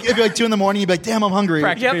 So like, if you're like 2 in the morning, you'd be like, "Damn, I'm hungry."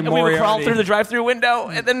 Practic- Yep, and we would crawl Moriarty. through the drive-through window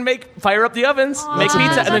and then fire up the ovens, make pizza,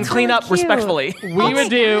 and then that's clean really up cute. respectfully.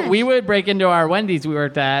 We would break into our Wendy's we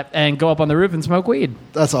worked at and go up on the roof and smoke weed.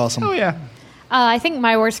 That's awesome. Oh, yeah. I think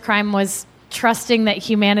my worst crime was trusting that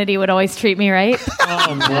humanity would always treat me right.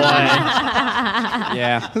 Oh boy.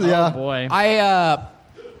 Yeah. Yeah, Boy. I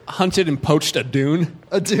hunted and poached a dune.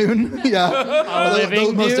 a dune. Yeah, the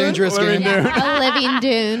living most dune? dangerous game. a living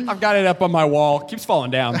dune. I've got it up on my wall. Keeps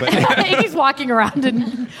falling down, but He's walking around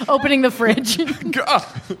and opening the fridge.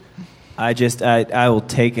 I will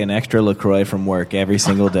take an extra LaCroix from work every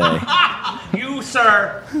single day. You,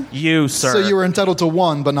 sir. You, sir. So you were entitled to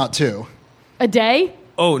 1, but not 2. A day?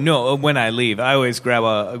 Oh no! When I leave, I always grab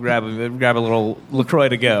a little LaCroix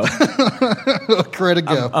to go. Great to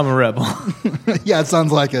go. I'm a rebel. Yeah, it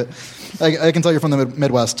sounds like it. I can tell you're from the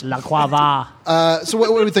Midwest. La Quava. So what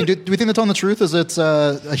do we think? Do we think they're telling the truth? Is it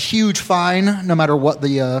a huge fine, no matter what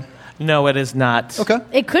the? No, it is not. Okay.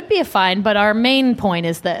 It could be a fine, but our main point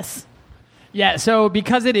is this. Yeah, so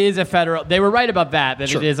because it is a federal, they were right about that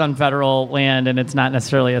Sure. it is on federal land and it's not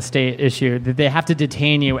necessarily a state issue. That they have to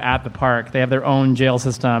detain you at the park. They have their own jail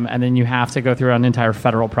system, and then you have to go through an entire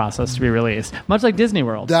federal process to be released, much like Disney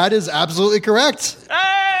World. That is absolutely correct.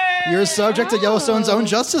 You're subject to Yellowstone's own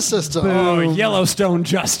justice system. oh, Yellowstone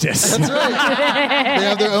justice. That's right. They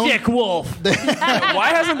have their own Dick Wolf. Why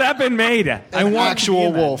hasn't that been made? an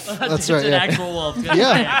actual wolf. That's right. It's an Yeah. actual wolf.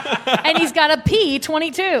 Yeah. And he's got a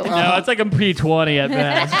P22. No, it's like a P20 at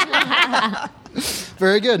best.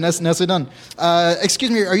 Very good. Nicely done. Excuse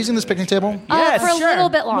me, are you using this picnic table? For a little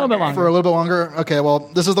bit longer. A little bit longer. For a little bit longer? Okay, well,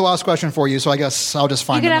 this is the last question for you, so I guess I'll just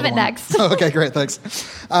find You can have another it one. next. Okay, great, thanks.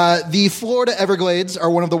 The Florida Everglades are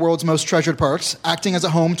one of the world's most treasured parks, acting as a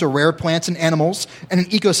home to rare plants and animals and an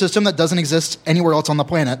ecosystem that doesn't exist anywhere else on the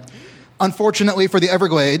planet. Unfortunately for the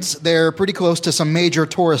Everglades, they're pretty close to some major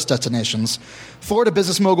tourist destinations. Florida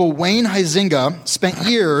business mogul Wayne Huizenga spent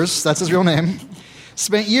years, that's his real name,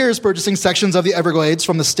 spent years purchasing sections of the Everglades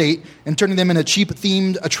from the state and turning them into cheap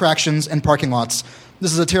themed attractions and parking lots.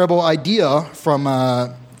 This is a terrible idea from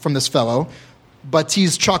this fellow, but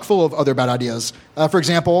he's chock full of other bad ideas. For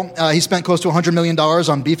example, he spent close to $100 million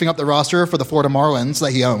on beefing up the roster for the Florida Marlins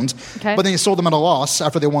that he owned, Okay. but then he sold them at a loss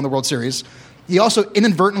after they won the World Series. He also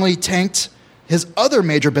inadvertently tanked his other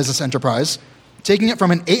major business enterprise, taking it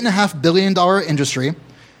from an $8.5 billion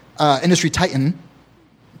industry titan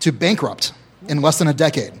to bankrupt in less than a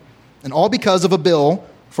decade. And all because of a bill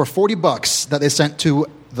for $40 that they sent to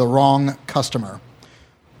the wrong customer.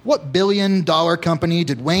 What billion-dollar company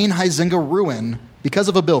did Wayne Huizenga ruin because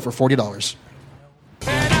of a bill for $40?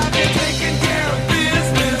 And I've been taking care of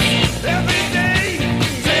business every day.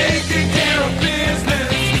 Taking care of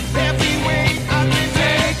business every way. I've been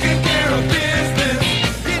taking care of business.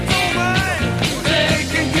 It's all right.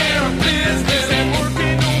 Taking care of business and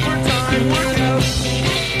working overtime. Working out.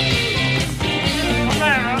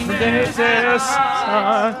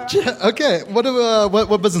 Okay,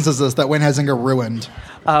 what business is this that Wayne Huizenga ruined?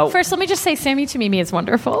 First, let me just say Sammy Tamimi is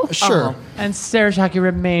wonderful. Sure. And Sarah Shockey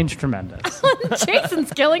remains tremendous.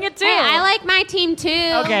 Jason's killing it too. Hey, I like my team too.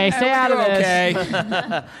 Okay, stay out of this.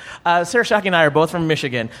 Okay. Sarah Shockey and I are both from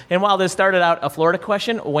Michigan. And while this started out a Florida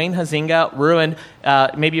question, Wayne Huizenga ruined,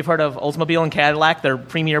 maybe you've heard of Oldsmobile and Cadillac, their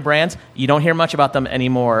premier brands. You don't hear much about them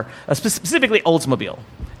anymore, specifically Oldsmobile.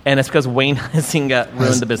 And it's because Wayne Huizenga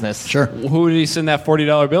ruined the business. Sure. Who did he send that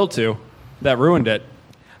 $40 bill to? that ruined it?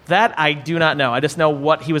 That I do not know. I just know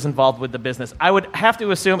what he was involved with the business. I would have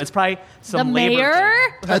to assume it's probably some The labor mayor?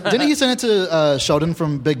 thing. Didn't he send it to Sheldon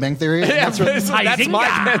from Big Bang Theory? That's my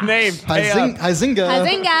name. Huizinga.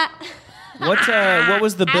 Huizinga. What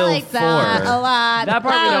was the bill I like for? that a lot. That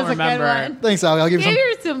part we don't was a good remember. one. Thanks, Ali. I'll give Give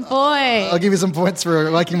you her some points. I'll give you some points for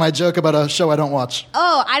liking my joke about a show I don't watch.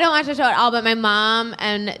 Oh, I don't watch the show at all, but my mom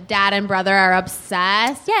and dad and brother are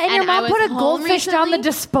obsessed. Yeah, and your I mom was put a home goldfish down the recently.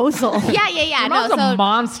 disposal. Yeah. Your No, mom's a so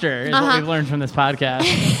monster, is what we've learned from this podcast.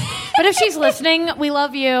 But if she's listening, we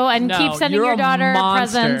love you and No, keep sending you're your a daughter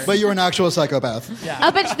monster. presents. But you're an actual psychopath.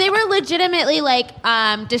 but they were legitimately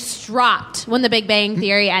distraught when the Big Bang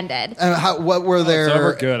Theory ended. And what were so their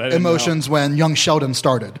we're good. I didn't emotions when young Sheldon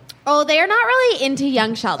started? Oh, they're not really into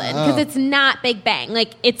Young Sheldon because it's not Big Bang.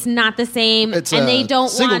 Like, it's not the same, It's and they don't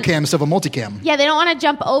single want. cam instead of a multicam. Yeah, they don't want to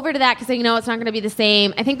jump over to that because they know it's not going to be the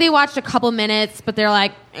same. I think they watched a couple minutes, but they're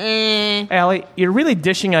like, eh. Allie, you're really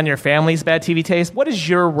dishing on your family's bad TV taste. What is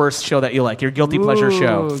your worst show that you like? Your guilty pleasure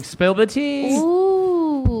show? Ooh, spill the tea.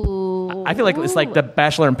 Ooh. I feel like it's like The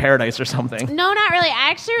Bachelor in Paradise or something. No, not really.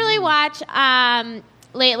 I actually really watch.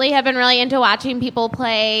 Lately, have been really into watching people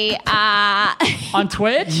play. On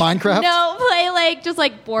Twitch? Minecraft? No, play just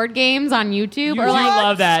board games on YouTube. You or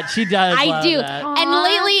love that. She does. I love do. that. And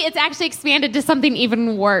lately, it's actually expanded to something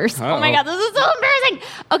even worse. Oh my God, this is so embarrassing.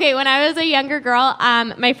 Okay, when I was a younger girl,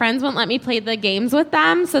 my friends wouldn't let me play the games with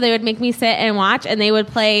them, so they would make me sit and watch, and they would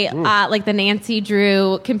play the Nancy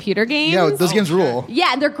Drew computer games. Yeah, those games rule.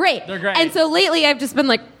 Yeah, they're great. They're great. And so lately, I've just been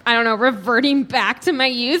reverting back to my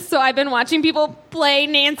youth. So I've been watching people play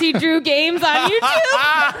Nancy Drew games on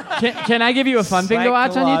YouTube. Can I give you a fun thing to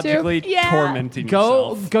watch on YouTube? Psychologically Yeah. tormenting Go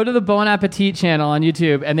yourself. go to the Bon Appetit channel on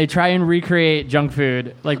YouTube, and they try and recreate junk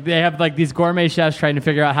food. Like they have these gourmet chefs trying to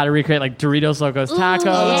figure out how to recreate Doritos Locos Tacos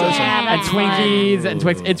yeah, and that's Twinkies and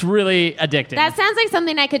Twix. It's really addicting. That sounds like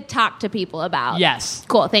something I could talk to people about. Yes.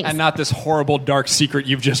 Cool, thanks. And not this horrible dark secret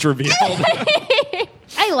you've just revealed.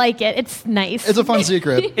 I like it. It's nice. It's a fun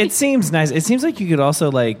secret. It seems nice. It seems like you could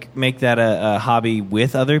also make that a hobby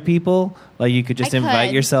with other people. Like you could just I invite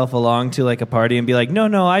could. yourself along to a party and be like,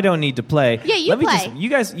 no, I don't need to play. Yeah, you Let me play.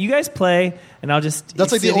 you guys play, and I'll just.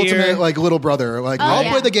 That's like the sit here. ultimate little brother. I'll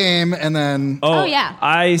yeah. play the game and then Oh, yeah.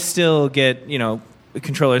 I still get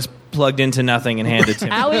controllers plugged into nothing and handed to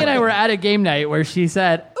me. Allie and I were at a game night where she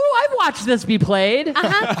said, "Ooh, I've watched this be played."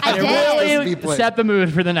 I It did. really Be played. set the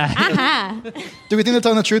mood for the night. do we think they're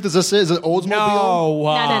telling the truth? Is it Oldsmobile?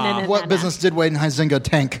 No. No. What business did Wade and Huizinga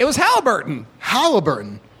tank? It was Halliburton.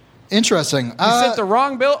 Halliburton. Interesting. You sent the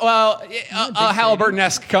wrong bill. Well, a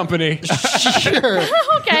Halliburton-esque company. Sure.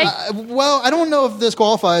 okay. Well, I don't know if this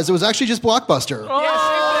qualifies. It was actually just Blockbuster.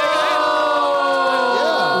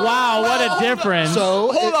 Wow, what a difference.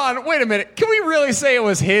 So, Hold on. Wait a minute. Can we really say it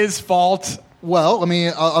was his fault? well,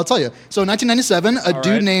 I'll tell you. So in 1997, a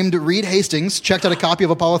dude right. named Reed Hastings checked out a copy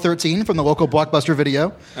of Apollo 13 from the local Blockbuster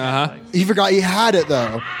video. He forgot he had it,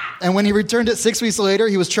 though. And when he returned it 6 weeks later,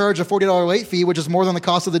 he was charged a $40 late fee, which is more than the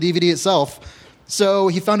cost of the DVD itself. So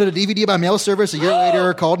he founded a DVD by mail service a year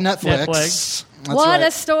later called Netflix. Netflix. That's What right. a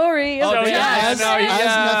story. Oh, As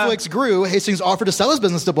Netflix grew, Hastings offered to sell his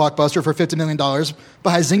business to Blockbuster for $50 million,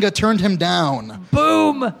 but Huizinga turned him down.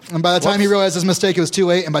 Boom. And by the time he realized his mistake, it was too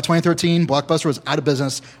late. And by 2013, Blockbuster was out of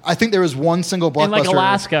business. I think there was one single Blockbuster. In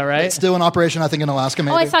Alaska, right? It's still in operation, I think, in Alaska,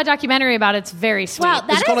 maybe. Oh, I saw a documentary about it. It's very sweet. Wow, Is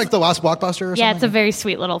that it called is The Last Blockbuster or something? yeah, it's a very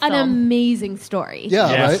sweet little an film. amazing story. Yeah,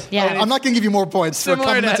 Yes. right? Yeah. I'm not going to give you more points for Similar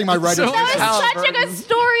to- complimenting my writer's similar choice. to That was such a good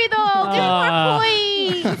story, though. Give more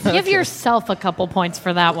points. Give yourself a couple points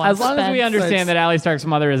for that one. As long as we Spence. understand Thanks. that Allie Stark's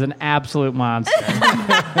mother is an absolute monster.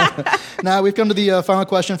 Now, we've come to the final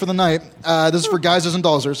question for the night. This is for Geysers and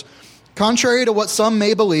Dalzers. Contrary to what some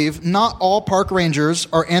may believe, not all park rangers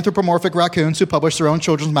are anthropomorphic raccoons who publish their own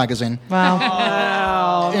children's magazine.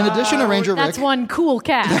 Wow. In addition to Ranger Rick... That's one cool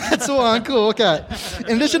cat. That's one cool cat.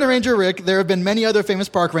 In addition to Ranger Rick, there have been many other famous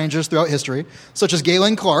park rangers throughout history, such as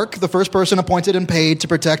Galen Clark, the first person appointed and paid to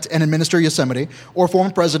protect and administer Yosemite, or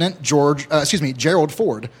former President Gerald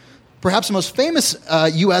Ford. Perhaps the most famous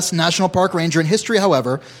U.S. National Park Ranger in history,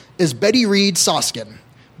 however, is Betty Reed Soskin.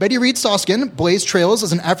 Betty Reed Soskin blazed trails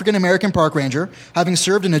as an African-American park ranger, having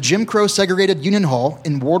served in a Jim Crow segregated Union Hall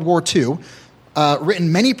in World War II,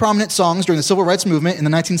 written many prominent songs during the Civil Rights Movement in the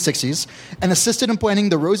 1960s, and assisted in planning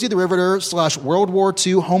the Rosie the Riveter / World War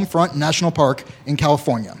II Homefront National Park in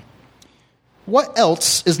California. What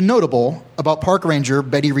else is notable about park ranger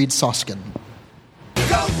Betty Reed Soskin? Go,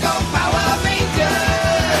 go, Power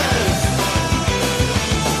Rangers!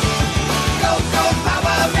 Go, go,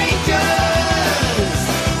 Power Rangers!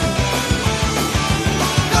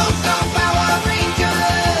 Go, go, Power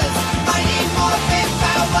Rangers! Mighty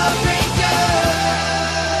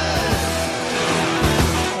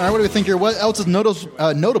Aaron, what do we think here? What else is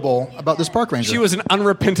notable about this park ranger? She was an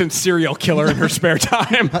unrepentant serial killer in her spare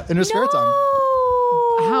time. In her spare time.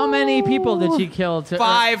 How many people did she kill?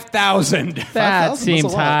 5,000. That 5,000? seems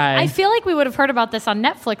That's a lot. high. I feel like we would have heard about this on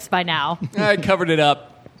Netflix by now. I covered it up.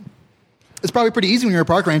 It's probably pretty easy when you're a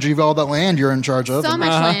park ranger. You've got all that land you're in charge of. So much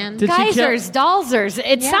land. Did she kill- Geysers, Dalzers.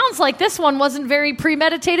 It sounds like this one wasn't very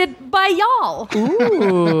premeditated by y'all.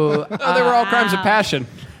 Ooh. They were all crimes of passion.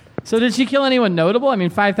 So did she kill anyone notable? I mean,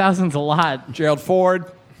 5,000's a lot. Gerald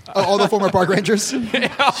Ford. All the former park rangers.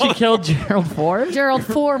 She killed Gerald Ford? Gerald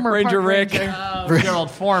Former. Ranger Park Rick. Ranger. Oh,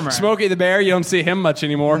 Gerald Former. Smokey the Bear. You don't see him much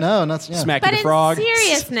anymore. No, not yeah. Smacky But the in Frog.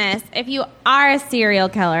 seriousness, if you are a serial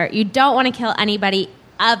killer, you don't want to kill anybody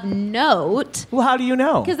of note, Well, how do you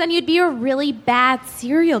know? because then you'd be a really bad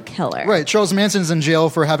serial killer. Right. Charles Manson's in jail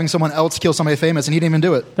for having someone else kill somebody famous, and he didn't even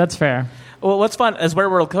do it. That's fair. Well, what's fun is where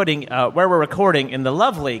we're recording in the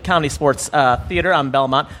lovely County Sports Theater on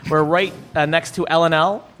Belmont. We're right next to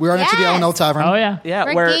L&L. We are next to the Yes. L&L Tavern. Oh, yeah. Yeah,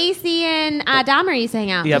 Where Gacy and Dahmer used to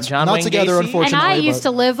hang out. you have John Not Wayne together, Gacy. unfortunately. And I but- used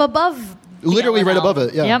to live above. the Literally right L&L. above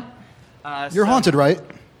it, yeah. Yep. You're haunted, right?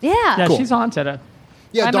 Yeah. Yeah, Cool. she's haunted.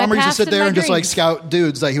 Yeah, By my Dahmer used to past sit and there my and just like dreams. scout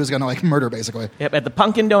dudes that he was going to like murder, basically. Yep, at the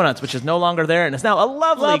Pumpkin Donuts, which is no longer there, and it's now a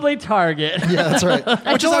lovely Target. Yeah, that's right. A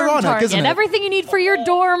Which is dorm ironic, Target. isn't it? Everything you need for your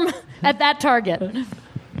dorm at that Target.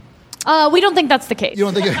 We don't think that's the case. You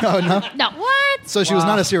don't think it? Oh, no? No. What? So she was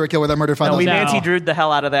not a serial killer that murdered No, we 5,000 No. Nancy Drew'd the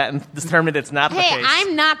hell out of that and determined it's not the Hey, case.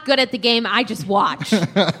 I'm not good at the game. I just watch.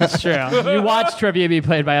 That's true. You watch trivia be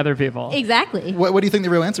played by other people. Exactly. What do you think the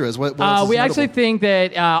real answer is? What else is We notable? actually think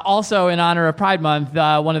that also in honor of Pride Month,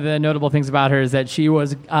 one of the notable things about her is that she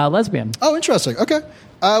was lesbian. Oh, interesting. Okay.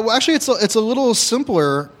 Well, actually, it's a little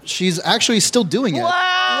simpler. She's actually still doing it.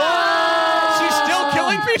 She's still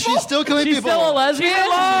killing people? She's still killing She's people. still a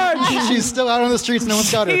lesbian? She's still out on the streets. No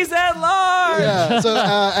one's got her. He's at large. Yeah. So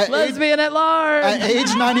Lesbian at large. at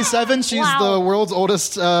age 97, she's Wow. the world's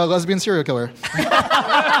oldest lesbian serial killer.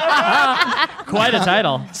 Quite a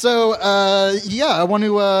title. So yeah, I want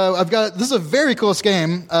to. I've got. This is a very close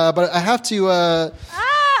game, but I have to.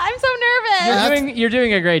 I'm so nervous. You're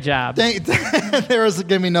doing a great job. There was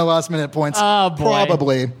giving me no last minute points. Oh, boy.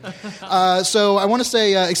 Probably. So I want to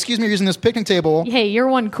say, excuse me, using this picnic table. Hey, you're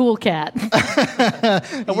one cool cat.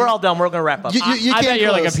 And we're all done. We're going to wrap up. You I came bet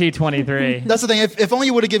you're like a close. P23. That's the thing. If only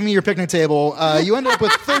you would have given me your picnic table, you ended up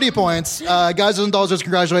with 30 points. Guys and Dolls,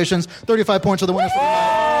 congratulations. 35 points for the winner.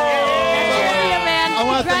 Yeah, man. I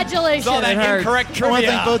wanna thank- Congratulations. All that incorrect I want to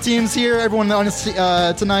trivia. thank both teams here, everyone on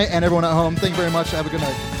tonight, and everyone at home. Thank you very much. Have a good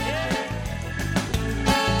night.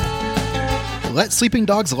 Let Sleeping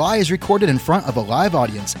Dogs Lie is recorded in front of a live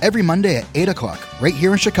audience every Monday at 8 o'clock, right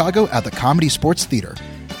here in Chicago at the Comedy Sports Theater.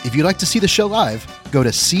 If you'd like to see the show live, go to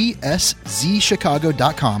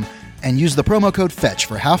cszchicago.com and use the promo code FETCH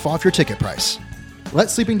for half off your ticket price. Let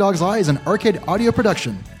Sleeping Dogs Lie is an Arcade audio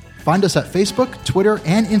production. Find us at Facebook, Twitter,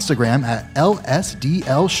 and Instagram at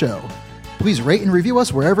LSDL Show. Please rate and review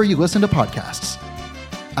us wherever you listen to podcasts.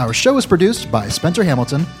 Our show is produced by Spencer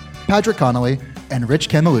Hamilton, Patrick Connolly, and Rich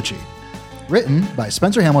Camelucci. Written by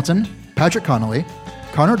Spencer Hamilton, Patrick Connolly,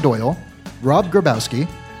 Connor Doyle, Rob Grabowski,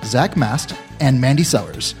 Zach Mast, and Mandy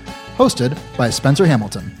Sellers. Hosted by Spencer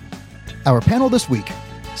Hamilton. Our panel this week,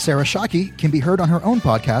 Sarah Shockey can be heard on her own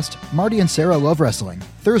podcast, Marty and Sarah Love Wrestling,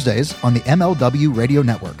 Thursdays on the MLW Radio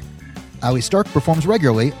Network. Ali Stark performs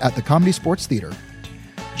regularly at the Comedy Sports Theater.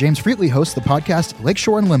 James Freetley hosts the podcast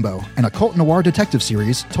Lakeshore and Limbo, an occult noir detective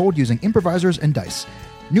series told using improvisers and dice.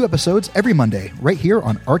 New episodes every Monday, right here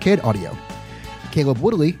on Arcade Audio. Caleb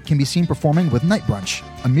Woodley can be seen performing with Night Brunch,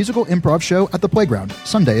 a musical improv show at the Playground,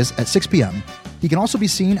 Sundays at 6 p.m. He can also be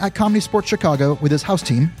seen at Comedy Sports Chicago with his house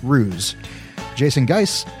team, Ruse. Jason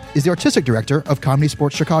Geis is the artistic director of Comedy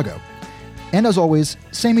Sports Chicago. And as always,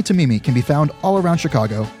 Sammy Tamimi can be found all around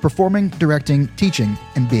Chicago, performing, directing, teaching,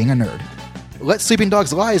 and being a nerd. Let Sleeping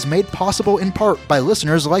Dogs Lie is made possible in part by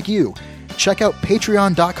listeners like you. Check out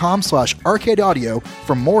patreon.com/arcadeaudio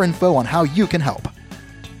for more info on how you can help.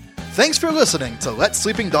 Thanks for listening to Let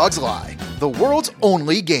Sleeping Dogs Lie, the world's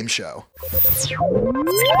only game show.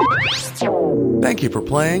 Thank you for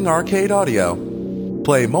playing Arcade Audio.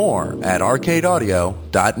 Play more at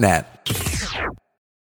arcadeaudio.net.